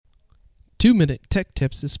2-Minute Tech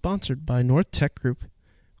Tips is sponsored by North Tech Group.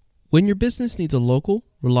 When your business needs a local,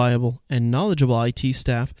 reliable, and knowledgeable IT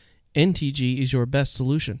staff, NTG is your best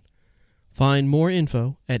solution. Find more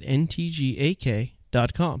info at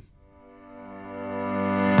ntgak.com.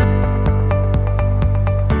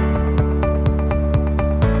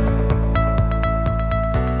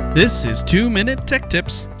 This is 2-Minute Tech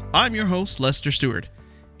Tips. I'm your host, Lester Stewart.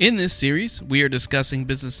 In this series, we are discussing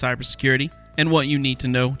business cybersecurity and what you need to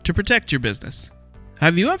know to protect your business.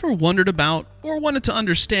 Have you ever wondered about or wanted to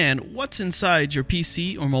understand what's inside your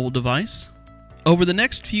PC or mobile device? Over the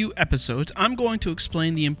next few episodes, I'm going to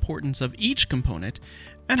explain the importance of each component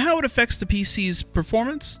and how it affects the PC's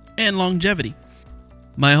performance and longevity.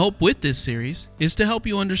 My hope with this series is to help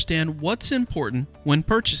you understand what's important when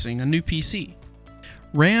purchasing a new PC.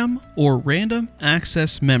 RAM, or Random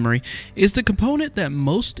Access Memory, is the component that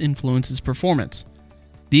most influences performance.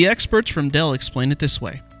 The experts from Dell explain it this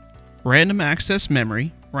way. Random Access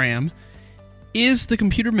Memory, RAM, is the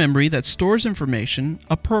computer memory that stores information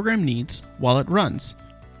a program needs while it runs.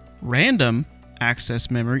 Random Access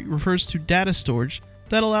Memory refers to data storage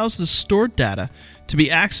that allows the stored data to be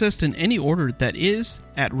accessed in any order that is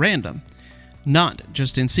at random, not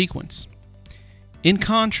just in sequence. In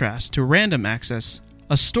contrast to random access,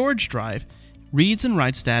 a storage drive reads and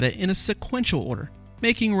writes data in a sequential order,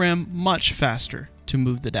 making RAM much faster to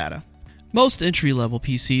move the data. Most entry-level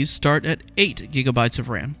PCs start at 8 GB of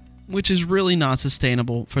RAM, which is really not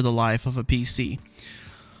sustainable for the life of a PC.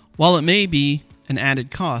 While it may be an added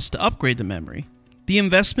cost to upgrade the memory, the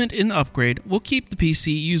investment in the upgrade will keep the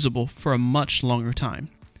PC usable for a much longer time.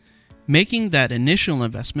 Making that initial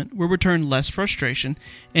investment will return less frustration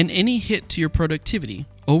and any hit to your productivity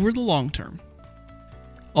over the long term.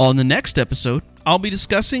 On the next episode, I'll be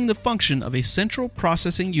discussing the function of a central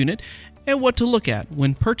processing unit and what to look at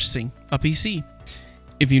when purchasing a PC.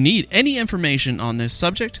 If you need any information on this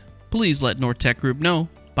subject, please let North Tech Group know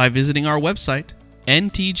by visiting our website,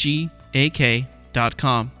 ntgak.com.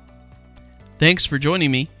 Thanks for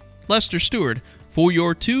joining me, Lester Stewart, for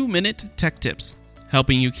your 2-Minute Tech Tips,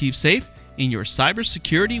 helping you keep safe in your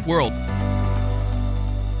cybersecurity world.